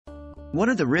What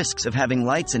are the risks of having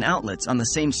lights and outlets on the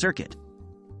same circuit?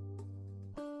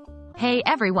 Hey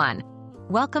everyone!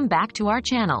 Welcome back to our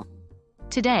channel.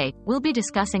 Today, we'll be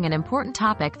discussing an important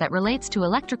topic that relates to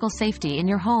electrical safety in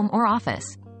your home or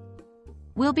office.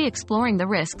 We'll be exploring the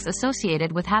risks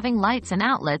associated with having lights and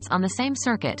outlets on the same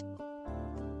circuit.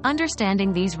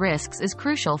 Understanding these risks is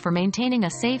crucial for maintaining a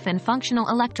safe and functional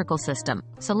electrical system,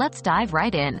 so let's dive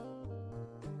right in.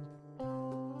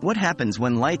 What happens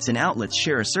when lights and outlets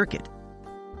share a circuit?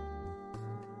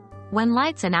 When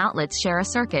lights and outlets share a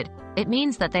circuit, it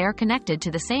means that they are connected to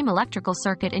the same electrical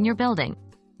circuit in your building.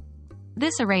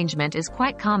 This arrangement is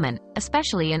quite common,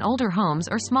 especially in older homes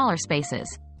or smaller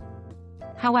spaces.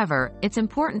 However, it's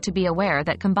important to be aware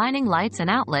that combining lights and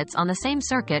outlets on the same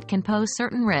circuit can pose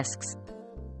certain risks.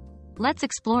 Let's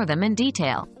explore them in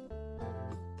detail.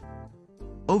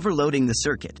 Overloading the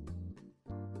circuit.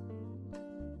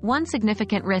 One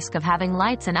significant risk of having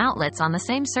lights and outlets on the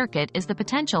same circuit is the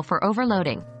potential for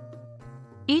overloading.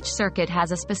 Each circuit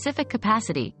has a specific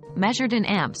capacity, measured in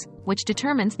amps, which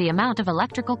determines the amount of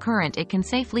electrical current it can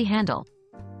safely handle.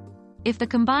 If the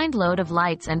combined load of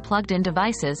lights and plugged-in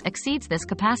devices exceeds this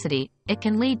capacity, it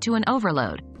can lead to an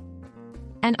overload.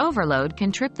 An overload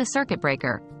can trip the circuit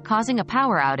breaker, causing a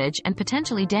power outage and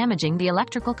potentially damaging the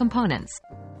electrical components.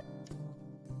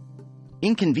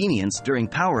 Inconvenience during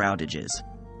power outages.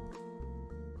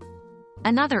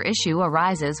 Another issue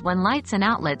arises when lights and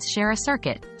outlets share a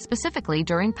circuit, specifically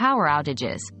during power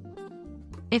outages.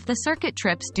 If the circuit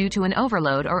trips due to an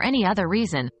overload or any other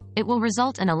reason, it will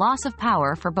result in a loss of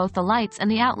power for both the lights and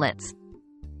the outlets.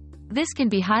 This can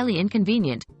be highly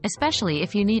inconvenient, especially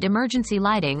if you need emergency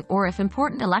lighting or if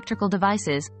important electrical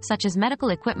devices, such as medical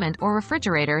equipment or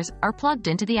refrigerators, are plugged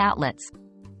into the outlets.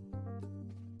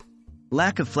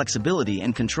 Lack of flexibility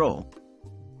and control.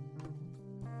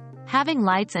 Having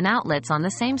lights and outlets on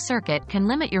the same circuit can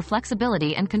limit your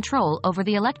flexibility and control over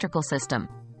the electrical system.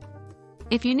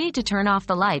 If you need to turn off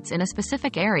the lights in a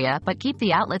specific area but keep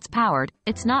the outlets powered,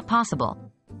 it's not possible.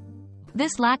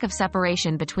 This lack of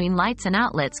separation between lights and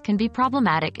outlets can be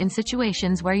problematic in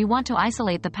situations where you want to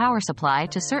isolate the power supply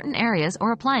to certain areas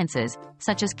or appliances,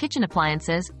 such as kitchen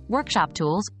appliances, workshop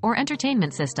tools, or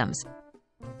entertainment systems.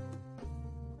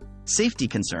 Safety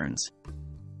concerns.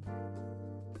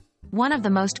 One of the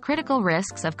most critical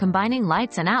risks of combining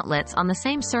lights and outlets on the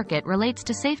same circuit relates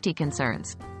to safety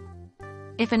concerns.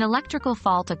 If an electrical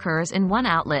fault occurs in one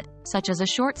outlet, such as a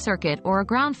short circuit or a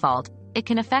ground fault, it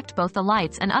can affect both the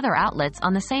lights and other outlets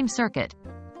on the same circuit.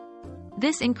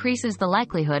 This increases the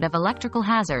likelihood of electrical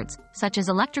hazards, such as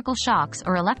electrical shocks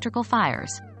or electrical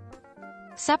fires.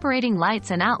 Separating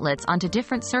lights and outlets onto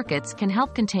different circuits can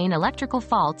help contain electrical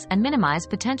faults and minimize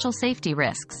potential safety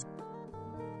risks.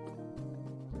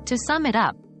 To sum it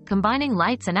up, combining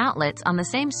lights and outlets on the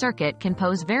same circuit can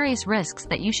pose various risks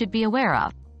that you should be aware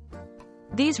of.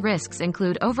 These risks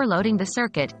include overloading the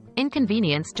circuit,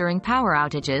 inconvenience during power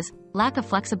outages, lack of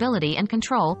flexibility and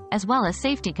control, as well as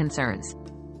safety concerns.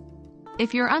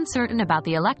 If you're uncertain about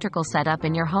the electrical setup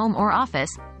in your home or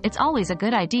office, it's always a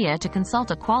good idea to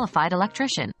consult a qualified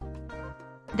electrician.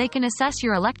 They can assess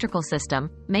your electrical system,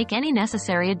 make any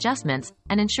necessary adjustments,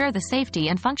 and ensure the safety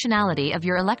and functionality of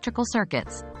your electrical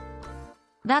circuits.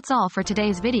 That's all for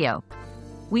today's video.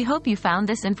 We hope you found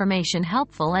this information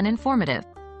helpful and informative.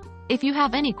 If you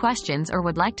have any questions or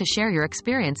would like to share your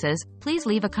experiences, please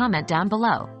leave a comment down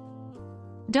below.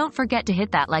 Don't forget to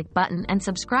hit that like button and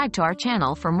subscribe to our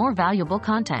channel for more valuable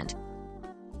content.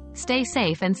 Stay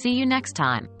safe and see you next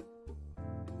time.